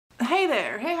Hey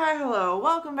there, hey, hi, hello,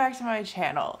 welcome back to my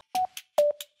channel.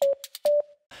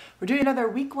 We're doing another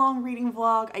week-long reading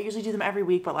vlog. I usually do them every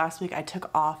week, but last week I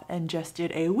took off and just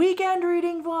did a weekend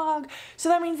reading vlog. So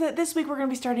that means that this week we're gonna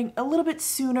be starting a little bit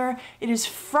sooner. It is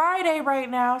Friday right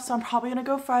now, so I'm probably gonna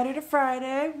go Friday to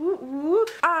Friday. Woo woo.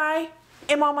 I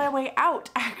am on my way out,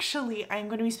 actually. I'm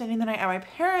gonna be spending the night at my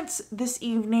parents' this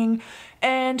evening,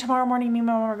 and tomorrow morning me and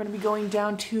my mom are gonna be going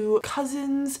down to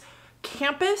cousin's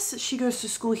campus. She goes to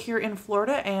school here in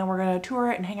Florida, and we're gonna tour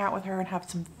it and hang out with her and have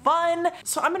some fun.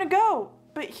 So I'm gonna go.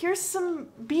 But here's some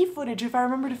bee footage if I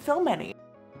remember to film any.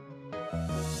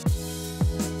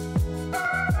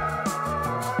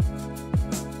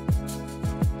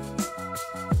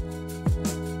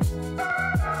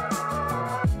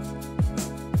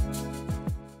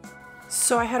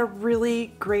 So I had a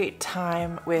really great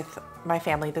time with my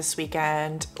family this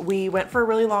weekend. We went for a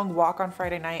really long walk on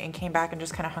Friday night and came back and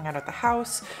just kind of hung out at the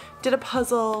house, did a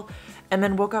puzzle, and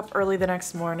then woke up early the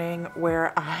next morning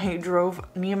where I drove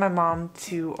me and my mom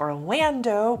to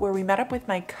Orlando, where we met up with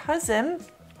my cousin.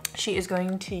 She is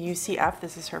going to UCF.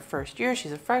 This is her first year.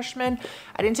 She's a freshman.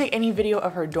 I didn't take any video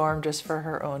of her dorm just for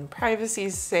her own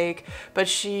privacy's sake, but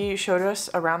she showed us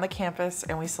around the campus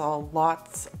and we saw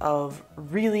lots of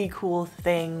really cool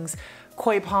things.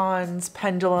 Koi ponds,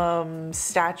 pendulums,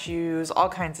 statues, all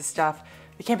kinds of stuff.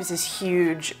 The campus is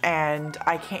huge and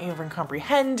I can't even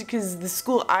comprehend because the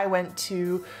school I went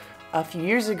to a few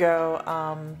years ago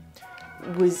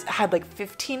had like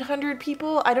 1,500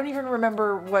 people. I don't even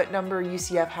remember what number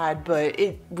UCF had, but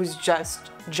it was just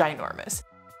ginormous.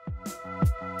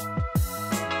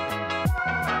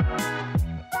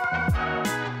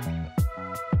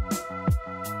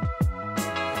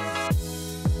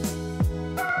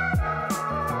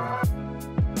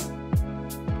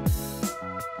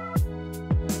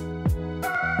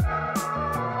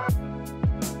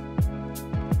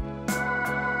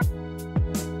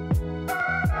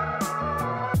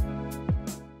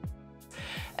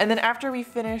 And then after we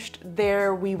finished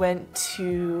there, we went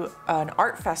to an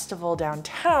art festival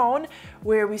downtown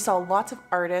where we saw lots of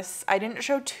artists. I didn't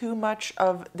show too much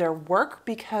of their work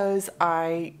because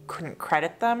I couldn't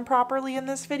credit them properly in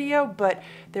this video, but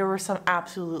there were some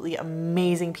absolutely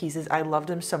amazing pieces. I loved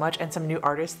them so much, and some new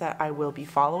artists that I will be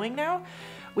following now.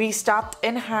 We stopped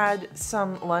and had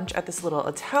some lunch at this little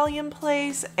Italian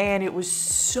place, and it was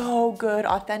so good.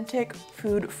 Authentic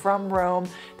food from Rome.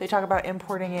 They talk about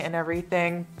importing it and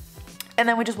everything. And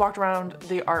then we just walked around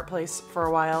the art place for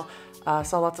a while,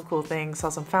 saw lots of cool things, saw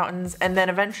some fountains, and then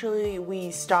eventually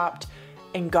we stopped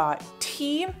and got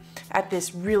tea at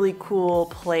this really cool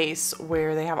place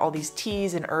where they have all these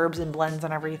teas and herbs and blends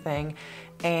and everything.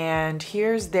 And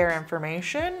here's their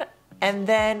information. And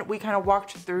then we kind of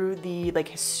walked through the like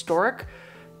historic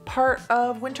part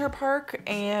of Winter Park,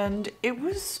 and it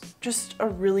was just a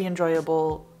really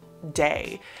enjoyable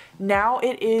day. Now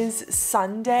it is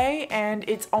Sunday and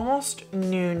it's almost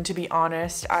noon, to be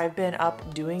honest. I've been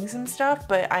up doing some stuff,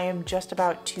 but I am just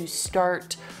about to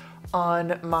start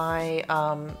on my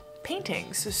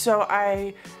paintings. So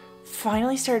I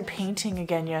finally started painting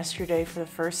again yesterday for the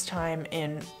first time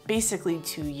in basically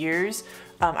 2 years.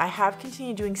 I have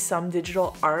continued doing some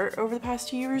digital art over the past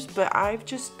 2 years, but I've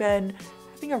just been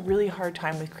having a really hard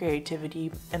time with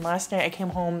creativity. And last night I came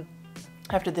home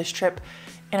after this trip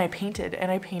and I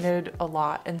painted a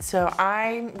lot. And so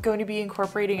I'm going to be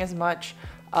incorporating as much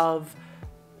of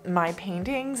my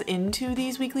paintings into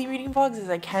these weekly reading vlogs as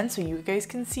I can so you guys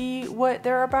can see what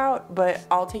they're about, but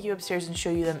I'll take you upstairs and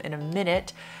show you them in a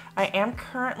minute. I am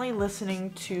currently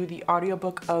listening to the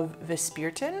audiobook of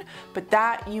Vespertine, but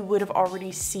that you would have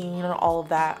already seen all of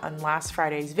that on last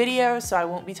Friday's video, so I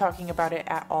won't be talking about it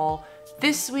at all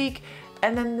this week.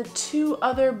 And then the two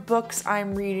other books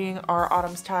I'm reading are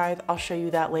Autumn's Tithe. I'll show you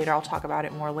that later. I'll talk about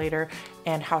it more later.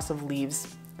 And House of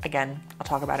Leaves. Again, I'll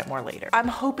talk about it more later. I'm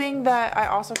hoping that I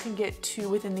also can get to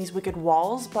Within These Wicked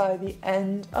Walls by the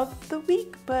end of the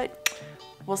week, but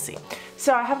we'll see.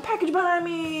 So I have a package behind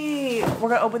me. We're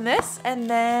gonna open this and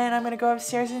then I'm gonna go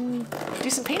upstairs and do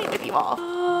some painting with you all.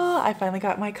 I finally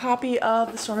got my copy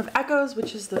of The Storm of Echoes,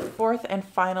 which is the fourth and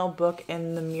final book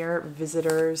in the Mirror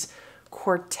Visitors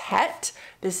Quartet.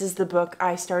 This is the book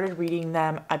I started reading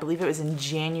them, I believe it was in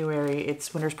January.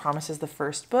 It's Winter's Promise is the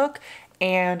first book,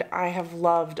 and I have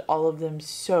loved all of them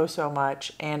so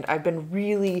much, and I've been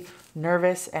really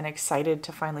nervous and excited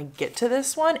to finally get to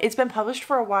this one. It's been published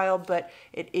for a while, but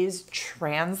it is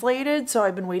translated, so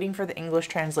I've been waiting for the English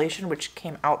translation, which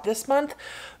came out this month.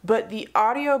 But the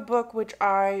audiobook, which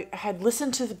I had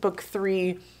listened to the book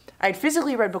 3 I'd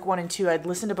physically read book 1 and 2. I'd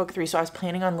listened to book 3, so I was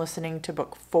planning on listening to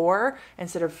book 4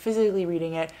 instead of physically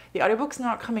reading it. The audiobook's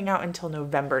not coming out until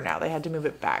November now. They had to move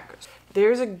it back.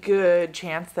 There's a good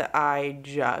chance that I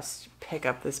just pick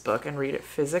up this book and read it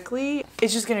physically.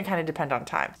 It's just gonna kind of depend on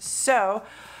time. So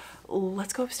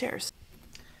let's go upstairs.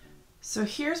 So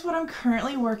here's what I'm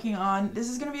currently working on. This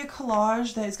is gonna be a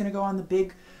collage that is gonna go on the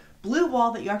big blue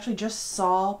wall that you actually just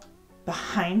saw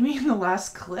behind me in the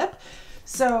last clip.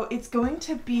 So it's going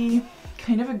to be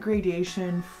kind of a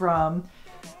gradation from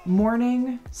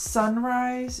morning,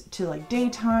 sunrise, to like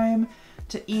daytime,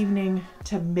 to evening,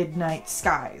 to midnight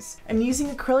skies. I'm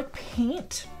using acrylic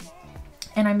paint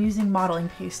and I'm using modeling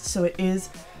paste, so it is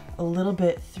a little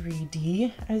bit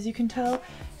 3D, as you can tell.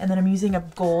 And then I'm using a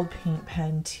gold paint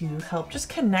pen to help just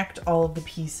connect all of the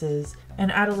pieces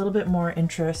and add a little bit more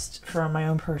interest from my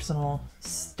own personal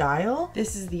style.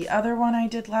 This is the other one I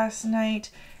did last night.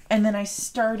 And then I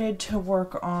started to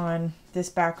work on this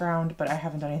background, but I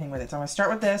haven't done anything with it. So I'm gonna start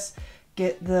with this,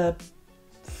 get the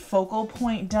focal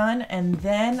point done, and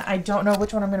then I don't know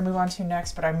which one I'm gonna move on to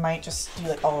next, but I might just do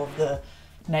like all of the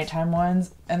nighttime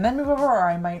ones and then move over, or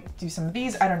I might do some of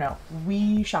these. I don't know.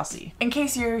 We shall see. In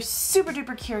case you're super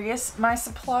duper curious, my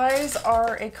supplies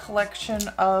are a collection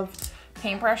of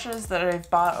paintbrushes that I've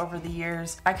bought over the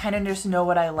years. I kind of just know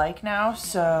what I like now,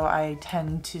 so I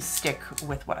tend to stick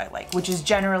with what I like, which is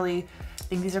generally, I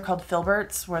think these are called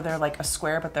filberts, where they're like a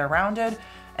square but they're rounded,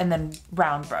 and then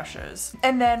round brushes.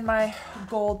 And then my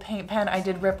gold paint pen, I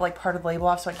did rip like part of the label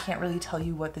off, so I can't really tell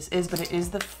you what this is, but it is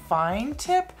the fine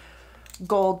tip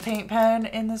gold paint pen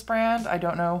in this brand. I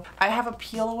don't know. I have a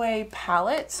peel away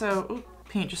palette, so ooh,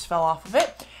 paint just fell off of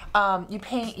it.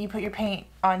 You put your paint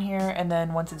on here, and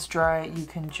then once it's dry, you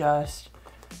can just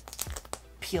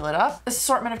peel it up.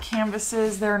 Assortment of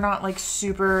canvases, they're not like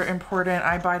super important.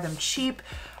 I buy them cheap.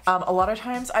 A lot of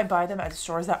times I buy them at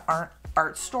stores that aren't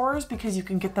art stores because you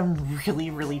can get them really,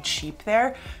 really cheap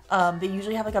there. They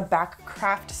usually have like a back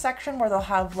craft section where they'll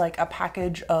have like a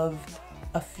package of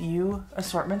a few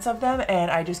assortments of them,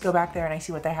 and I just go back there and I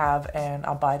see what they have and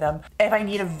I'll buy them. If I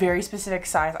need a very specific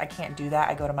size, I can't do that.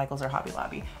 I go to Michael's or Hobby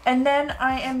Lobby. And then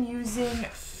I am using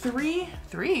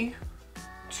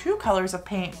two colors of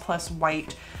paint plus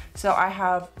white. So I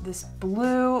have this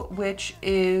blue, which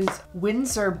is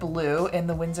Winsor blue in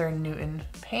the Winsor & Newton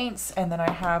paints. And then I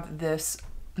have this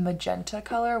magenta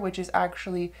color, which is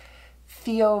actually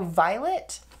Theo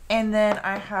Violet. And then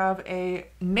I have a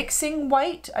mixing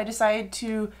white. I decided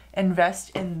to invest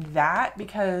in that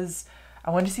because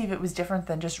I wanted to see if it was different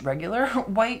than just regular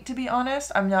white, to be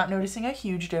honest. I'm not noticing a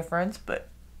huge difference, but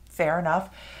fair enough.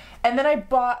 And then I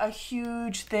bought a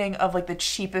huge thing of like the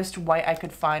cheapest white I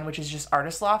could find, which is just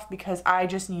Artist Loft, because I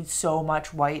just need so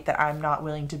much white that I'm not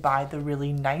willing to buy the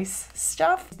really nice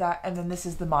stuff. And then this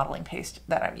is the modeling paste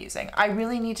that I'm using. I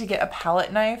really need to get a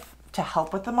palette knife to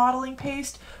help with the modeling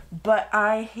paste, but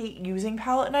I hate using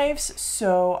palette knives,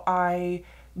 so I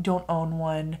don't own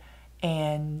one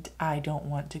and I don't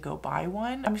want to go buy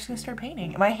one. I'm just gonna start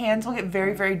painting. My hands will get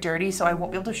very, very dirty, so I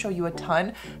won't be able to show you a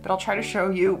ton, but I'll try to show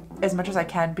you as much as I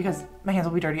can because my hands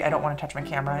will be dirty. I don't want to touch my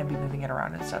camera and be moving it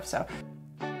around and stuff, so.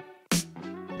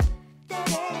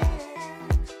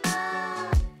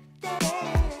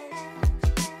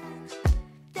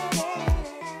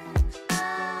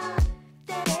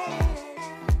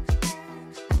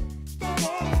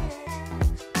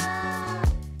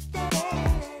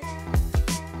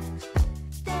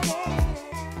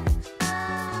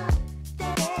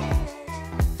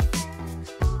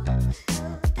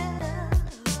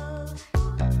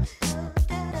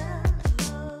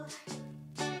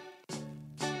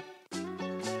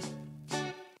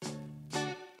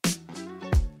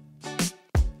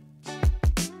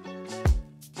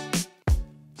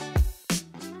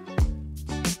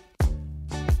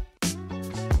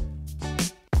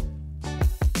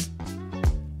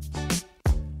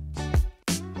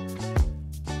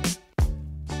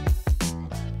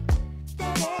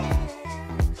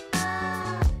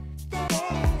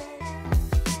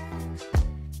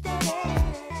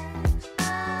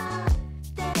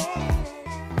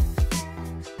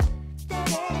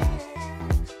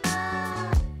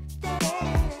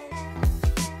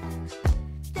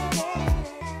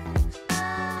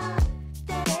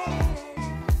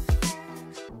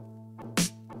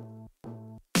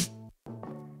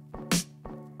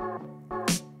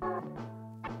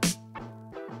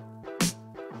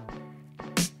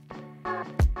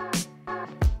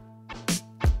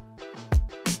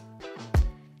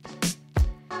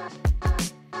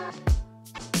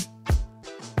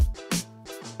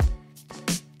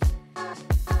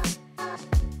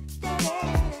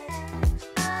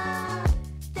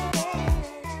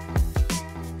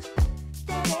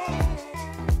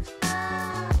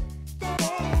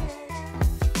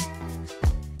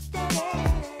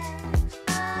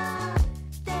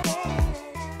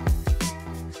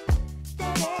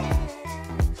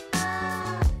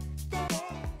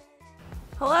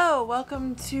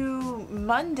 welcome to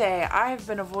Monday. I've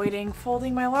been avoiding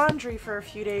folding my laundry for a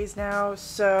few days now,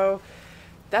 so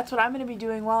that's what I'm going to be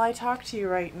doing while I talk to you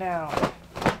right now.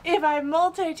 If I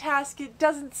multitask, it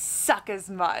doesn't suck as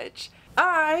much.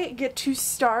 I get to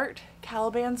start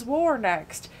Caliban's War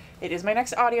next. It is my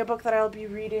next audiobook that I'll be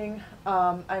reading.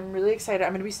 I'm really excited.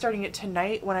 I'm going to be starting it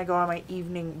tonight when I go on my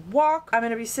evening walk. I'm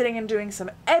going to be sitting and doing some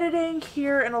editing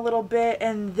here in a little bit,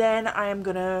 and then I am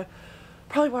going to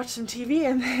probably watch some TV,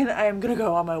 and then I am going to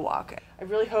go on my walk. I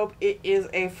really hope it is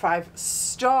a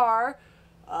 5-star.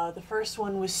 The first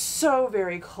one was so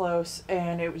very close,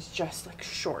 and it was just like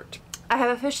short. I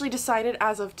have officially decided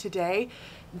as of today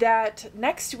that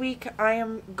next week I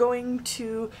am going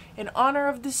to, in honor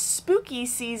of the spooky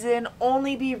season,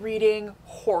 only be reading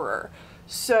horror.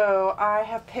 So I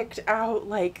have picked out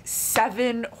like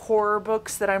 7 horror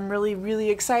books that I'm really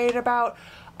excited about.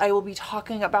 I will be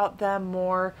talking about them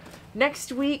more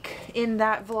next week in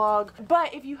that vlog.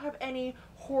 But if you have any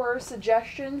horror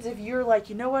suggestions, if you're like,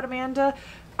 you know what, Amanda,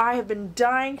 I have been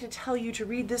dying to tell you to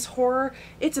read this horror.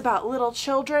 It's about little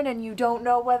children and you don't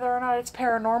know whether or not it's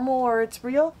paranormal or it's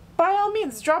real, by all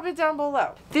means, drop it down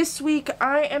below. This week,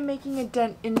 I am making a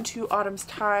dent into Autumn's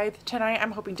Tithe. Tonight,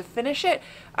 I'm hoping to finish it.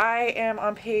 I am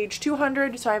on page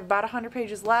 200, so I have about 100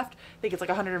 pages left. I think it's like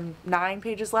 109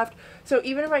 pages left. So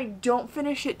even if I don't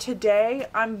finish it today,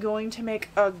 I'm going to make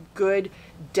a good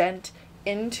dent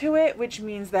into it, which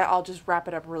means that I'll just wrap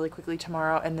it up really quickly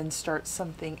tomorrow and then start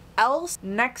something else.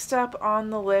 Next up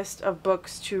on the list of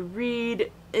books to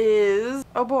read is,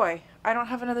 oh boy, I don't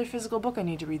have another physical book I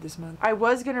need to read this month. I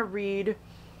was gonna read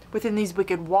Within These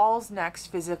Wicked Walls next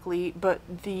physically, but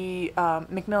the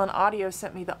Macmillan Audio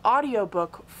sent me the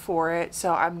audiobook for it,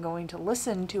 so I'm going to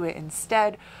listen to it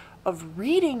instead of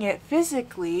reading it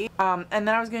physically. And then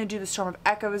I was gonna do The Storm of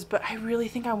Echoes, but I really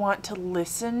think I want to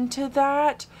listen to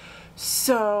that.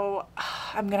 So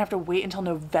I'm gonna have to wait until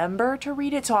November to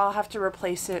read it, so I'll have to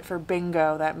replace it for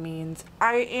bingo. That means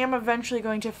I am eventually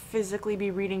going to physically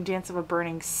be reading Dance of a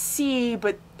Burning Sea,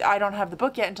 but I don't have the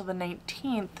book yet until the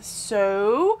 19th,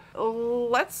 so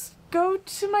let's go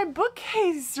to my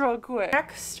bookcase real quick.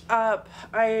 Next up,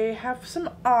 I have some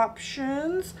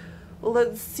options.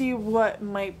 Let's see what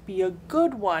might be a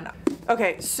good one.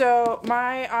 Okay, so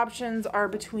my options are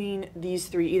between these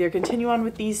 3. Either continue on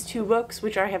with these 2 books,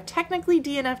 which I have technically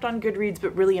DNF'd on Goodreads,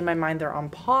 but really in my mind they're on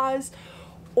pause,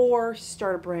 or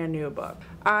start a brand new book.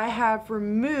 I have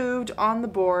removed on the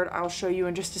board, I'll show you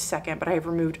in just a second, but I have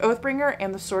removed Oathbringer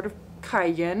and The Sword of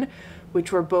Kaigen,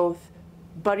 which were both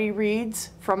buddy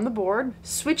reads from the board.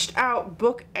 Switched out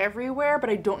Book Everywhere, but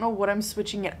I don't know what I'm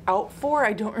switching it out for.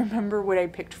 I don't remember what I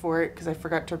picked for it because I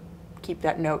forgot to keep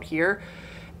that note here.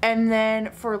 And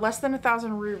then for Less Than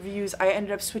 1,000 Reviews, I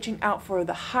ended up switching out for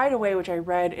The Hideaway, which I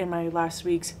read in my last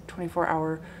week's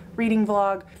 24-hour reading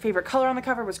vlog. Favorite color on the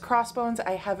cover was Crossbones.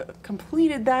 I have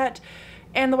completed that.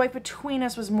 And The Wife Between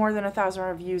Us was more than 1,000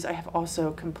 reviews. I have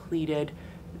also completed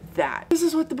that. This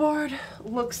is what the board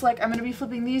looks like. I'm going to be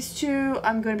flipping these 2.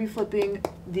 I'm going to be flipping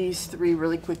these 3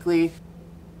 really quickly.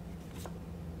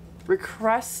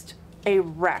 Request a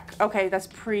wreck. Okay, that's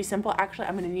pretty simple. Actually,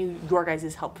 I'm going to need your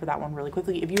guys' help for that one really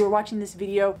quickly. If you are watching this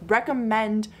video,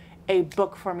 recommend a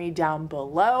book for me down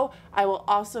below. I will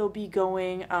also be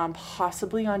going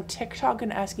possibly on TikTok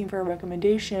and asking for a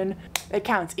recommendation. It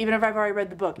counts. Even if I've already read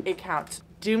the book, it counts.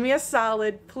 Do me a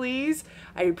solid, please.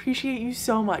 I appreciate you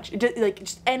so much.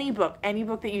 Just any book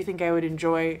that you think I would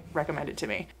enjoy, recommend it to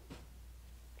me.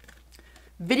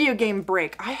 Video game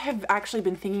break. I have actually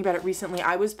been thinking about it recently.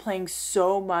 I was playing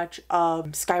so much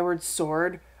of Skyward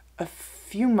Sword a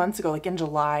few months ago, like in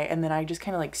July, and then I just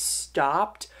kind of like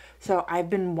stopped. So I've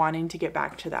been wanting to get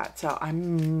back to that. So I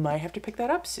might have to pick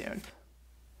that up soon.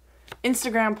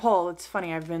 Instagram poll. It's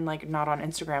funny, I've been like not on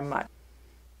Instagram much.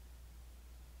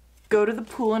 Go to the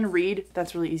pool and read.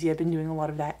 That's really easy. I've been doing a lot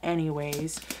of that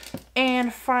anyways.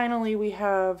 And finally we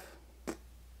have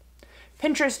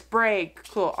Pinterest break.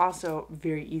 Cool. Also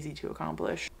very easy to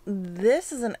accomplish.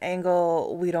 This is an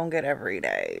angle we don't get every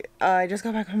day. I just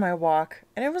got back from my walk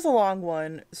and it was a long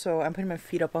one. So I'm putting my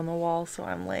feet up on the wall so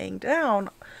I'm laying down.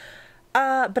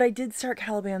 But I did start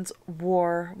Caliban's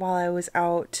War while I was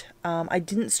out. I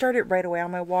didn't start it right away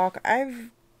on my walk.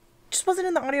 Just wasn't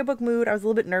in the audiobook mood. I was a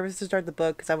little bit nervous to start the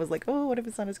book because I was like, oh, what if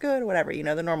it's not as good? Whatever, you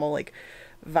know, the normal like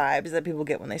vibes that people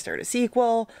get when they start a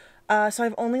sequel. So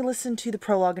I've only listened to the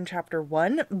prologue in chapter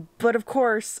 1, but of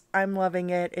course I'm loving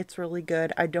it. It's really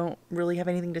good. I don't really have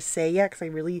anything to say yet because I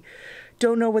really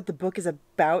don't know what the book is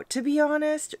about, to be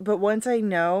honest. But once I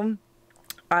know,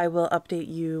 I will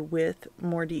update you with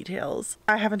more details.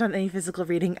 I haven't done any physical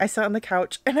reading. I sat on the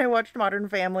couch and I watched Modern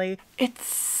Family. It's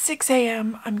 6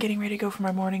 a.m. I'm getting ready to go for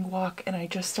my morning walk and I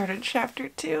just started chapter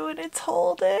 2 and it's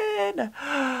Holden.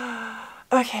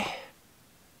 Okay,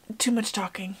 too much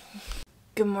talking.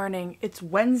 Good morning. It's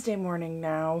Wednesday morning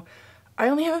now. I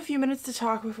only have a few minutes to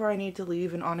talk before I need to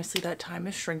leave, and honestly that time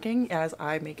is shrinking as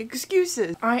I make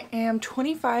excuses. I am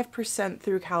 25%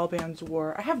 through Caliban's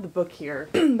War. I have the book here,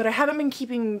 but I haven't been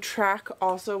keeping track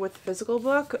also with the physical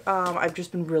book. I've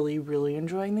just been really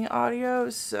enjoying the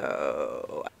audio,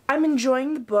 so I'm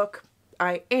enjoying the book.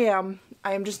 I am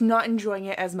just not enjoying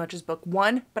it as much as book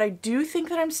 1, but I do think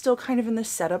that I'm still kind of in the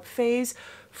setup phase.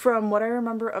 From what I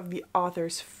remember of the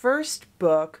author's first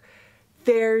book,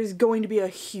 there's going to be a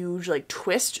huge like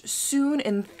twist soon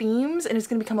in themes, and it's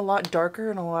going to become a lot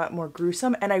darker and a lot more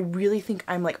gruesome, and I really think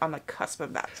I'm like on the cusp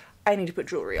of that. I need to put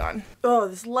jewelry on. Oh,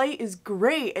 this light is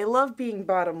great. I love being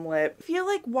bottom lit. I feel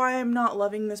like why I'm not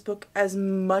loving this book as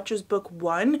much as book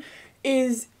 1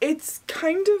 is it's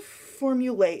kind of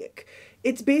formulaic.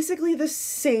 It's basically the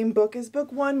same book as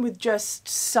book 1 with just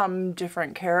some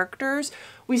different characters.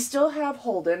 We still have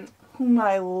Holden, whom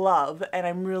I love, and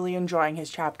I'm really enjoying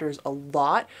his chapters a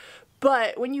lot.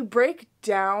 But when you break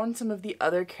down some of the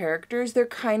other characters, they're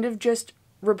kind of just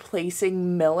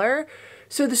replacing Miller.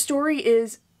 So the story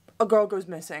is a girl goes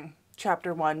missing.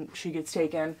 Chapter 1, she gets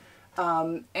taken.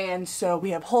 And so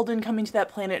we have Holden coming to that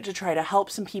planet to try to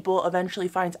help some people, eventually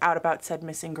finds out about said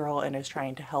missing girl and is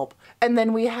trying to help. And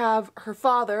then we have her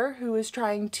father who is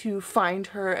trying to find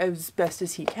her as best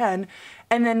as he can.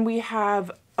 And then we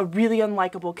have a really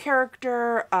unlikable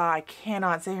character, I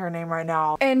cannot say her name right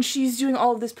now, and she's doing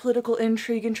all of this political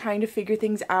intrigue and trying to figure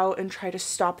things out and try to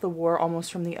stop the war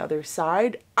almost from the other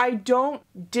side. I don't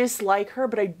dislike her,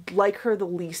 but I like her the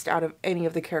least out of any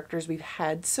of the characters we've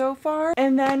had so far.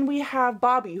 And then we have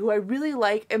Bobby, who I really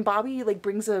like, and Bobby like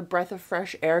brings a breath of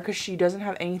fresh air because she doesn't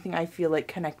have anything I feel like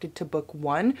connected to book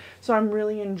 1, so I'm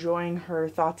really enjoying her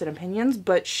thoughts and opinions,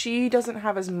 but she doesn't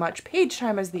have as much page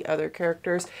time as the other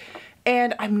characters.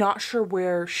 And I'm not sure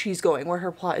where she's going, where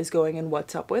her plot is going and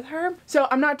what's up with her. So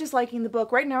I'm not disliking the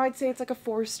book. Right now I'd say it's like a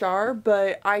 4-star,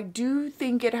 but I do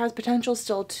think it has potential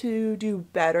still to do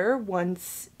better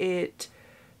once it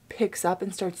picks up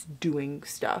and starts doing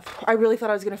stuff. I really thought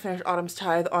I was going to finish Autumn's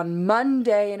Tithe on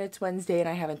Monday and it's Wednesday and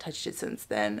I haven't touched it since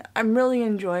then. I'm really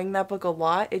enjoying that book a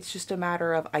lot. It's just a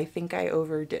matter of I think I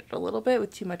overdid it a little bit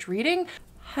with too much reading.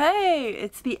 Hey,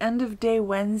 it's the end of day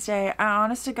Wednesday. I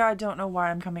honest to God don't know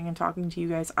why I'm coming and talking to you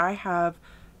guys. I have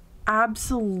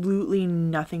absolutely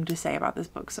nothing to say about this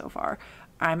book so far.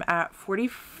 I'm at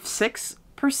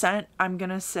 46%. I'm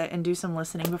gonna sit and do some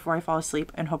listening before I fall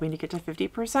asleep and hoping to get to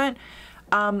 50%.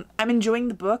 I'm enjoying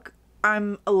the book.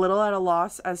 I'm a little at a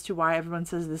loss as to why everyone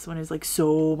says this one is like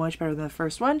so much better than the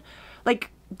first one.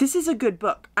 Like, this is a good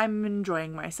book. I'm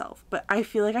enjoying myself, but I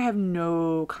feel like I have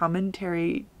no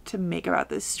commentary to make about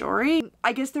this story.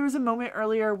 I guess there was a moment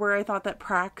earlier where I thought that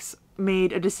Prax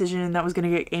made a decision that was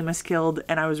going to get Amos killed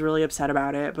and I was really upset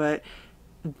about it, but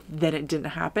then it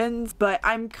didn't happen. But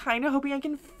I'm kind of hoping I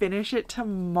can finish it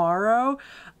tomorrow.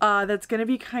 That's going to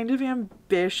be kind of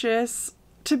ambitious,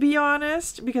 to be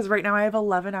honest, because right now I have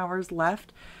 11 hours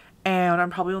left and I'm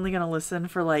probably only going to listen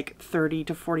for like 30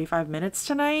 to 45 minutes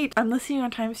tonight. I'm listening on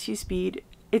times 2 speed.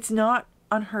 It's not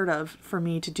unheard of for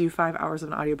me to do 5 hours of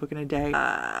an audiobook in a day.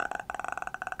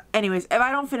 Anyways, if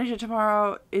I don't finish it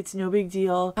tomorrow, it's no big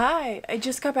deal. Hi, I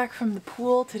just got back from the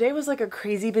pool. Today was like a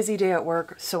crazy busy day at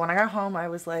work. So when I got home, I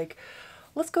was like,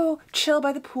 let's go chill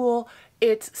by the pool.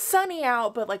 It's sunny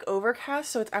out, but like overcast,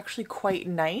 so it's actually quite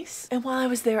nice. And while I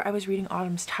was there, I was reading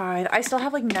Autumn's Tithe. I still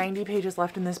have like 90 pages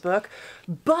left in this book,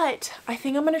 but I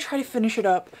think I'm gonna try to finish it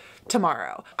up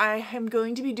tomorrow. I am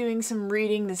going to be doing some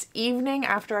reading this evening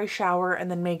after I shower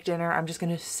and then make dinner. I'm just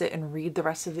gonna sit and read the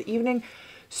rest of the evening.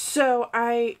 So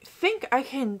I think I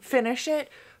can finish it,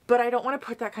 but I don't want to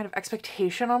put that kind of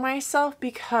expectation on myself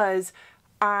because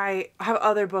I have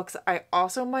other books I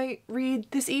also might read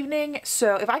this evening.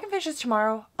 So if I can finish this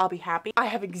tomorrow, I'll be happy. I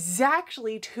have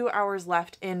exactly 2 hours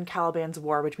left in Caliban's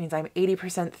War, which means I'm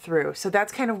 80% through. So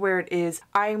that's kind of where it is.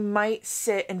 I might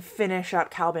sit and finish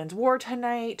up Caliban's War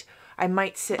tonight. I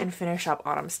might sit and finish up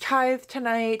Autumn's Tithe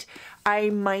tonight. I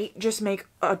might just make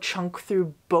a chunk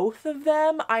through both of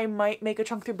them. I might make a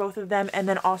chunk through both of them and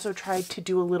then also try to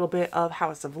do a little bit of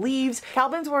House of Leaves.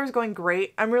 Caliban's War is going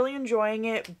great. I'm really enjoying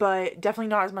it, but definitely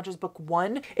not as much as book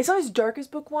 1. It's not as dark as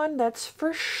book 1, that's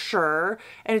for sure.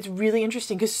 And it's really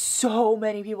interesting because so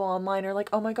many people online are like,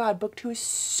 oh my God, book 2 is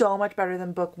so much better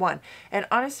than book 1. And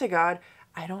honest to God,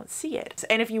 I don't see it.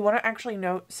 And if you want to actually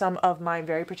note some of my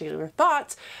very particular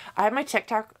thoughts, I have my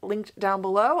TikTok linked down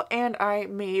below, and I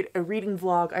made a reading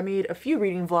vlog. I made a few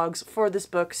reading vlogs for this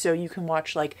book, so you can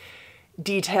watch like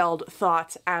detailed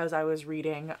thoughts as I was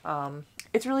reading.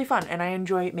 It's really fun and I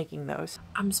enjoy making those.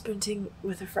 I'm sprinting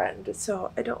with a friend,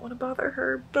 so I don't want to bother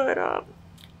her, but I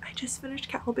just finished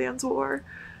Caliban's War.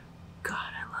 God,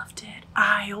 I loved it.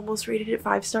 I almost rated it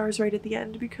 5 stars right at the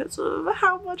end because of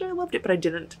how much I loved it, but I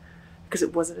didn't, because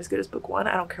it wasn't as good as book 1.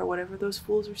 I don't care whatever those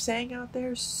fools are saying out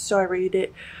there, so I rated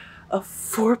it a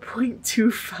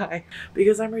 4.25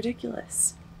 because I'm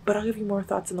ridiculous. But I'll give you more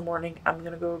thoughts in the morning. I'm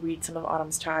gonna go read some of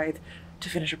Autumn's Tithe to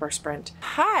finish up our sprint.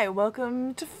 Hi,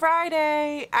 welcome to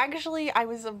Friday. Actually, I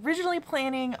was originally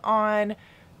planning on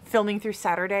filming through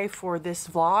Saturday for this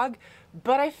vlog,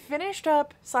 but I finished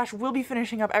up / will be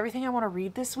finishing up everything I want to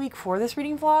read this week for this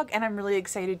reading vlog, and I'm really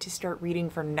excited to start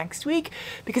reading for next week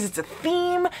because it's a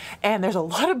theme and there's a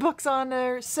lot of books on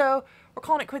there, so we're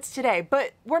calling it quits today.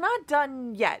 But we're not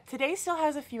done yet. Today still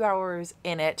has a few hours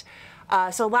in it.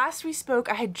 So last we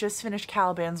spoke, I had just finished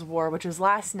Caliban's War, which was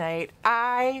last night.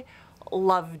 I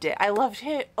loved it. I loved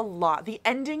it a lot. The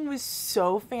ending was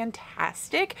so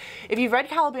fantastic. If you've read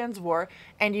Caliban's War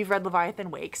and you've read Leviathan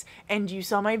Wakes and you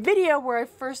saw my video where I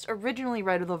first originally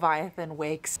read Leviathan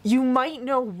Wakes, you might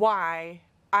know why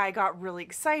I got really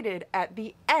excited at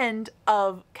the end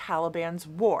of Caliban's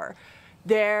War.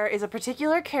 There is a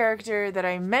particular character that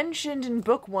I mentioned in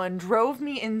book 1 drove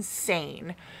me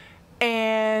insane.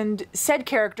 And said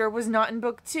character was not in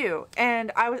book 2,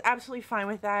 and I was absolutely fine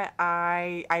with that.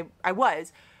 I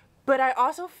was, but I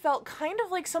also felt kind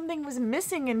of like something was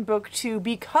missing in book 2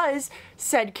 because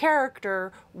said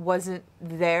character wasn't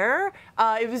there.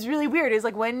 It was really weird. It was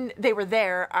like when they were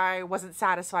there, I wasn't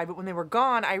satisfied, but when they were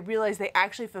gone, I realized they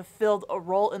actually fulfilled a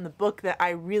role in the book that I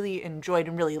really enjoyed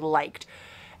and really liked.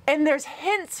 And there's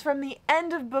hints from the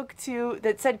end of book 2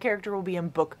 that said character will be in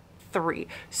book 3.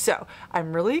 So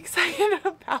I'm really excited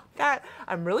about that.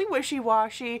 I'm really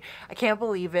wishy-washy. I can't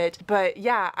believe it. But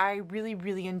yeah, I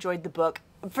really enjoyed the book.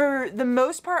 For the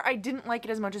most part, I didn't like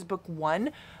it as much as book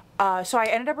 1. So I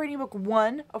ended up rating book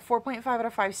 1 a 4.5 out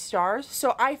of 5 stars.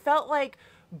 So I felt like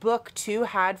book 2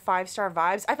 had 5-star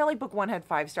vibes. I felt like book 1 had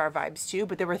 5-star vibes too,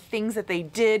 but there were things that they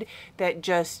did that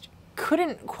just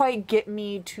couldn't quite get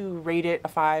me to rate it a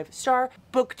 5-star.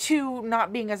 Book 2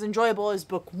 not being as enjoyable as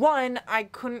book 1, I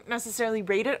couldn't necessarily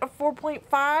rate it a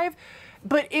 4.5,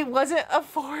 but it wasn't a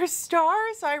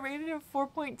 4-star, so I rated it a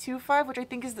 4.25, which I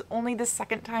think is only the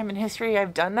second time in history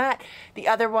I've done that. The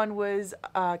other one was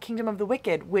Kingdom of the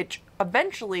Wicked, which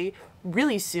eventually,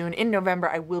 really soon, in November,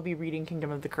 I will be reading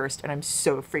Kingdom of the Cursed, and I'm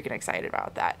so freaking excited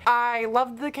about that. I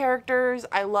loved the characters,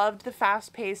 I loved the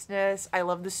fast-pacedness, I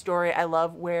love the story, I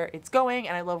love where it's going,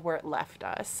 and I love where it left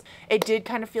us. It did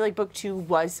kind of feel like book 2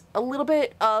 was a little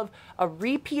bit of a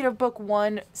repeat of book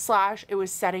 1 / it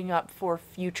was setting up for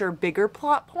future bigger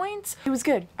plot points. It was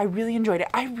good. I really enjoyed it.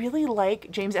 I really like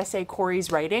James S.A.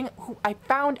 Corey's writing, who I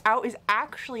found out is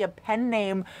actually a pen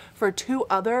name for 2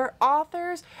 other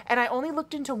authors, and I only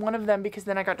looked into one of them because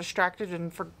then I got distracted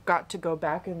and forgot to go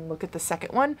back and look at the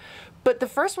second one. But the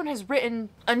first one has written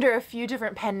under a few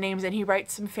different pen names, and he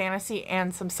writes some fantasy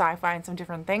and some sci-fi and some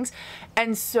different things.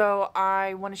 And so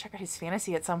I want to check out his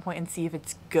fantasy at some point and see if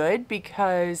it's good,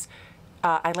 because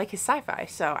I like his sci-fi,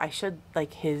 so I should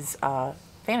like his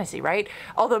fantasy, right?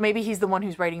 Although maybe he's the one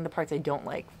who's writing the parts I don't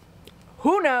like.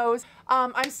 Who knows?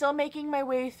 I'm still making my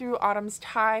way through Autumn's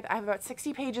Tithe. I have about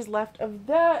 60 pages left of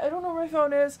that. I don't know where my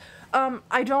phone is.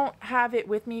 I don't have it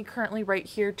with me currently right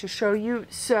here to show you,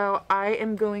 so I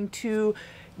am going to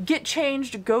get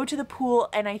changed, go to the pool,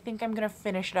 and I think I'm gonna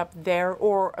finish it up there,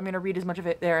 or I'm gonna read as much of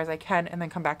it there as I can and then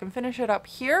come back and finish it up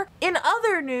here. In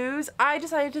other news, I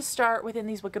decided to start Within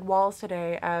These Wicked Walls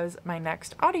today as my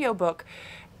next audiobook.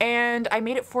 And I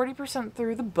made it 40%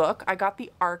 through the book. I got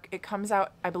the ARC. It comes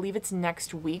out, I believe it's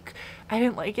next week. I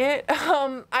didn't like it.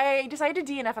 I decided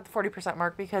to DNF at the 40%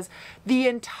 mark because the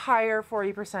entire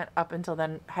 40% up until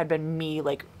then had been me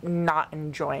like not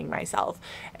enjoying myself.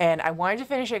 And I wanted to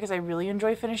finish it because I really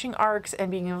enjoy finishing ARCs and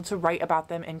being able to write about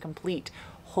them and complete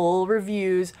whole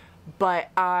reviews. But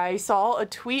I saw a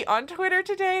tweet on Twitter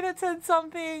today that said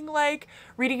something like,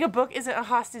 reading a book isn't a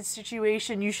hostage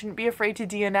situation, you shouldn't be afraid to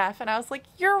DNF. And I was like,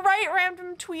 you're right,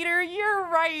 random tweeter, you're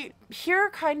right. Here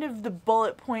are kind of the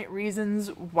bullet point reasons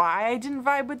why I didn't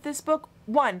vibe with this book.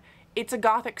 1, it's a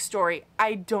gothic story.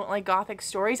 I don't like gothic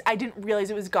stories. I didn't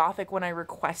realize it was gothic when I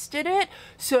requested it.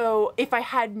 So if I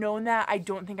had known that, I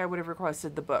don't think I would have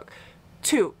requested the book.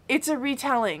 2, it's a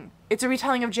retelling. It's a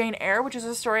retelling of Jane Eyre, which is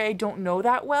a story I don't know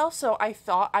that well, so I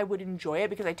thought I would enjoy it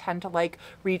because I tend to like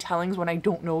retellings when I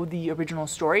don't know the original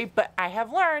story, but I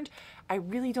have learned I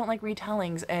really don't like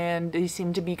retellings, and they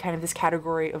seem to be kind of this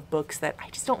category of books that I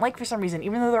just don't like for some reason,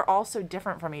 even though they're all so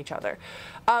different from each other.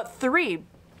 3,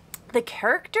 the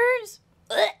characters?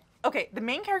 Ugh. Okay, the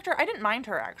main character, I didn't mind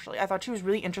her actually. I thought she was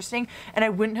really interesting, and I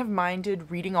wouldn't have minded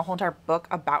reading a whole entire book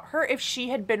about her if she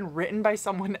had been written by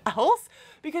someone else,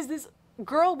 because this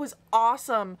girl was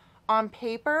awesome on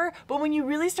paper, but when you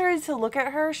really started to look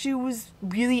at her, she was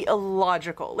really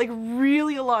illogical, like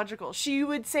really illogical. She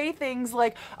would say things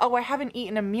like, oh, I haven't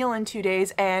eaten a meal in 2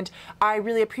 days and I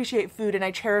really appreciate food and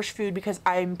I cherish food because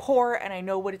I'm poor and I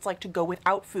know what it's like to go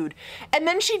without food. And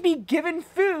then she'd be given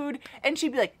food and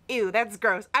she'd be like, ew, that's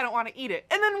gross, I don't want to eat it,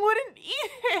 and then wouldn't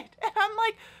eat it. And I'm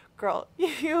like, girl,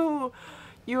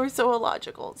 you are so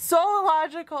illogical. So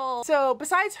illogical. So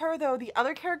besides her though, the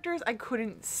other characters I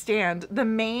couldn't stand. The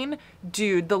main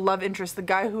dude, the love interest, the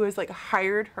guy who has like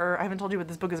hired her, I haven't told you what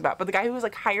this book is about, but the guy who has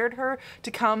like hired her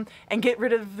to come and get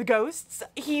rid of the ghosts,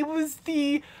 he was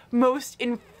the most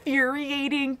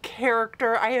infuriating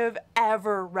character I have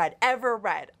ever read.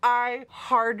 I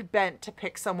hard bent to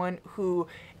pick someone who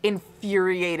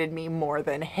infuriated me more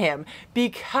than him,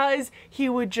 because he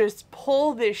would just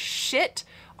pull this shit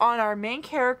on our main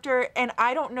character, and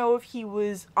I don't know if he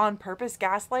was on purpose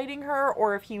gaslighting her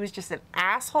or if he was just an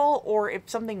asshole or if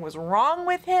something was wrong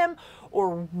with him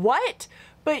or what,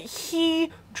 but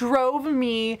he drove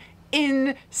me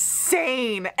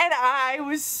insane, and I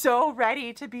was so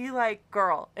ready to be like,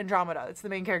 girl, Andromeda, that's the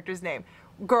main character's name,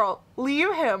 girl,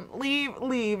 leave him,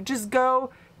 leave, just go,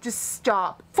 just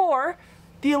stop. 4,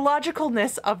 the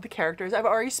illogicalness of the characters. I've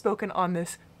already spoken on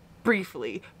this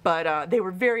briefly, but they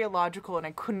were very illogical and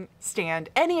I couldn't stand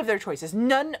any of their choices.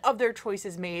 None of their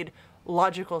choices made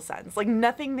logical sense. Like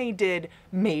nothing they did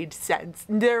made sense.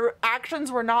 Their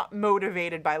actions were not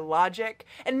motivated by logic,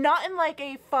 and not in like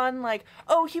a fun like,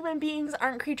 oh, human beings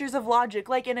aren't creatures of logic,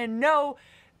 like in a no,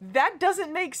 that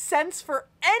doesn't make sense for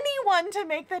anyone to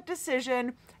make that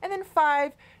decision. And then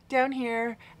 5, down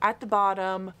here at the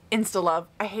bottom, insta-love.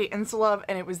 I hate insta-love,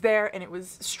 and it was there and it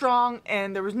was strong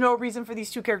and there was no reason for these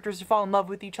two characters to fall in love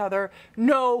with each other.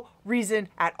 No reason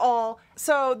at all.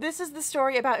 So this is the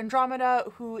story about Andromeda,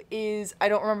 who is, I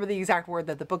don't remember the exact word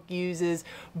that the book uses,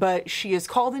 but she is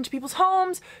called into people's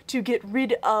homes to get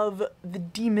rid of the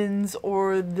demons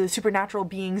or the supernatural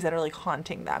beings that are like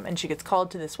haunting them. And she gets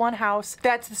called to this one house.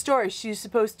 That's the story. She's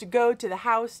supposed to go to the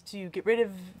house to get rid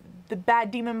of the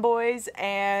bad demon boys,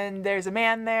 and there's a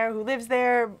man there who lives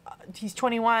there. He's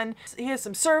 21. He has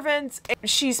some servants.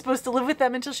 She's supposed to live with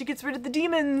them until she gets rid of the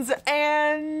demons,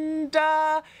 and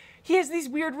he has these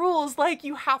weird rules like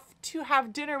you have to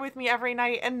have dinner with me every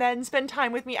night and then spend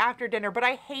time with me after dinner, but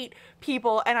I hate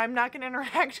people and I'm not gonna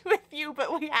interact with you,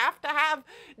 but we have to have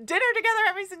dinner together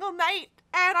every single night,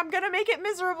 and I'm gonna make it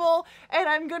miserable and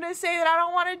I'm gonna say that I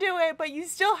don't want to do it, but you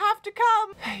still have to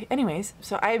come. Anyways,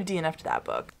 so I have DNF'd that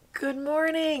book. Good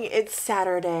morning, it's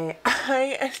Saturday.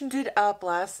 I ended up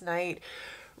last night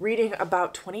reading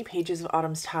about 20 pages of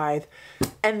Autumn's Tithe,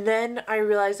 and then I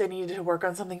realized I needed to work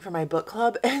on something for my book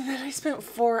club, and then I spent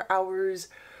 4 hours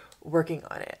working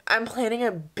on it. I'm planning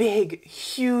a big,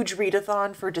 huge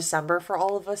readathon for December for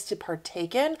all of us to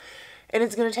partake in, and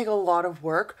it's gonna take a lot of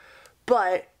work,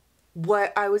 but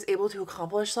what I was able to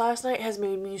accomplish last night has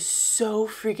made me so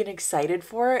freaking excited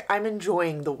for it. I'm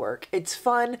enjoying the work. It's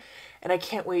fun, and I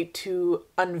can't wait to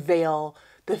unveil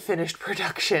the finished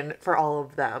production for all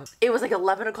of them. It was like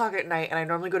 11 o'clock at night, and I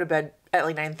normally go to bed at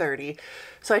like 9:30,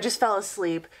 so I just fell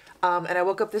asleep, and I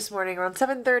woke up this morning around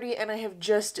 7:30, and I have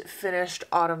just finished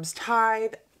Autumn's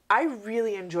Tithe. I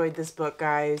really enjoyed this book,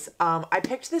 guys. I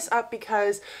picked this up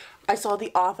because I saw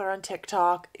the author on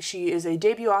TikTok. She is a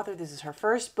debut author. This is her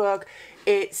first book.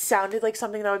 It sounded like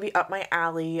something that would be up my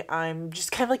alley. I'm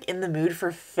just kind of like in the mood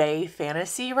for fae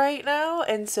fantasy right now,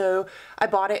 and so I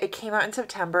bought it. It came out in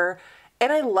September,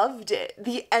 and I loved it.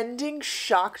 The ending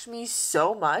shocked me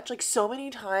so much, like so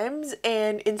many times,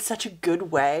 and in such a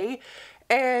good way.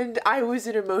 And I was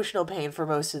in emotional pain for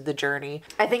most of the journey.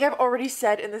 I think I've already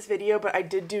said in this video, but I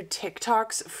did do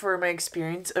TikToks for my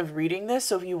experience of reading this.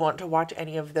 So if you want to watch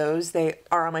any of those, they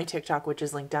are on my TikTok, which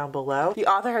is linked down below. The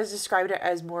author has described it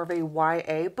as more of a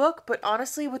YA book, but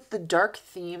honestly, with the dark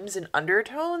themes and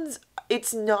undertones,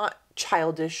 it's not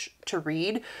childish to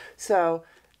read. So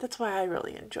that's why I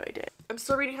really enjoyed it. I'm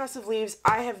still reading House of Leaves.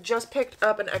 I have just picked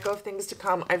up An Echo of Things to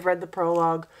Come. I've read the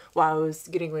prologue while I was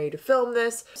getting ready to film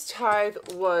this. Tithe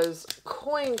was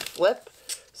coin flip,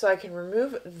 so I can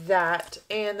remove that,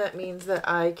 and that means that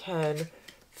I can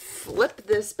flip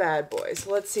this bad boy.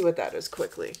 So let's see what that is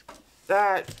quickly.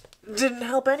 That didn't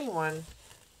help anyone.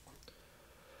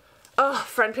 Oh,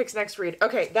 friend picks next read.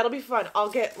 Okay, that'll be fun. I'll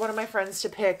get one of my friends to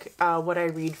pick what I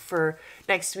read for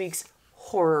next week's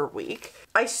horror week.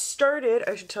 I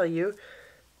should tell you,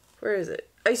 where is it?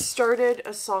 I started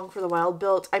A Song for the Wild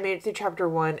Built. I made it through chapter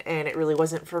 1 and it really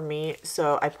wasn't for me,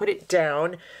 so I put it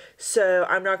down. So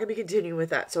I'm not going to be continuing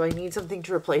with that. So I need something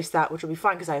to replace that, which will be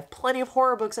fun because I have plenty of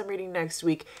horror books I'm reading next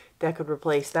week that could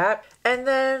replace that. And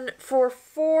then for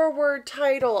forward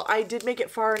title, I did make it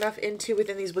far enough into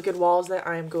Within These Wicked Walls that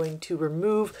I'm going to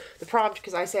remove the prompt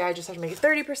because I say I just have to make it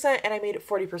 30% and I made it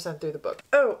 40% through the book.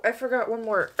 Oh, I forgot one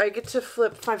more. I get to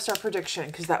flip 5-star prediction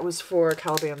because that was for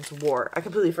Caliban's War. I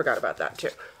completely forgot about that too.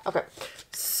 Okay,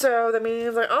 so that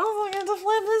means I also get to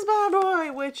flip this bad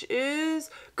boy, which is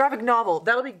graphic novel.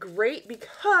 That'll be great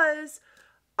because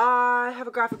I have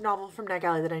a graphic novel from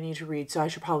NetGalley that I need to read, so I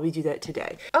should probably do that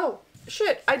today. Oh,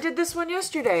 shit, I did this one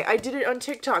yesterday. I did it on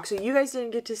TikTok, so you guys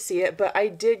didn't get to see it, but I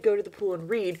did go to the pool and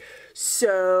read,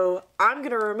 so I'm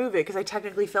gonna remove it because I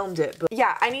technically filmed it. But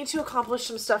yeah, I need to accomplish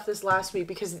some stuff this last week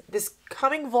because this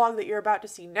coming vlog that you're about to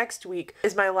see next week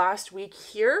is my last week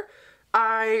here.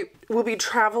 I will be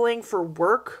traveling for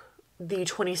work the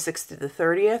 26th to the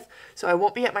 30th, so I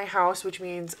won't be at my house, which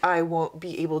means I won't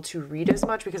be able to read as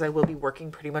much because I will be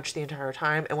working pretty much the entire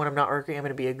time, and when I'm not working I'm going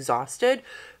to be exhausted.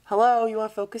 Hello, you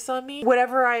want to focus on me?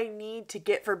 Whatever I need to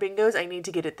get for bingos, I need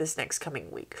to get it this next coming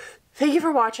week. Thank you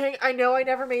for watching. I know I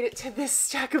never made it to this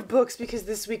stack of books because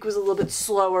this week was a little bit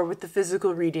slower with the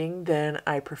physical reading than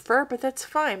I prefer, but that's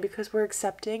fine because we're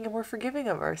accepting and we're forgiving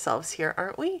of ourselves here,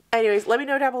 aren't we? Anyways, let me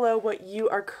know down below what you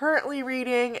are currently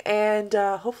reading, and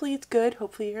hopefully it's good.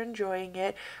 Hopefully you're enjoying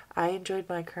it. I enjoyed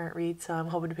my current read, so I'm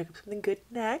hoping to pick up something good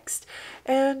next.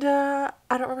 And I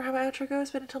don't remember how my outro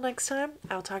goes, but until next time,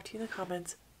 I'll talk to you in the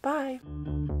comments. Bye!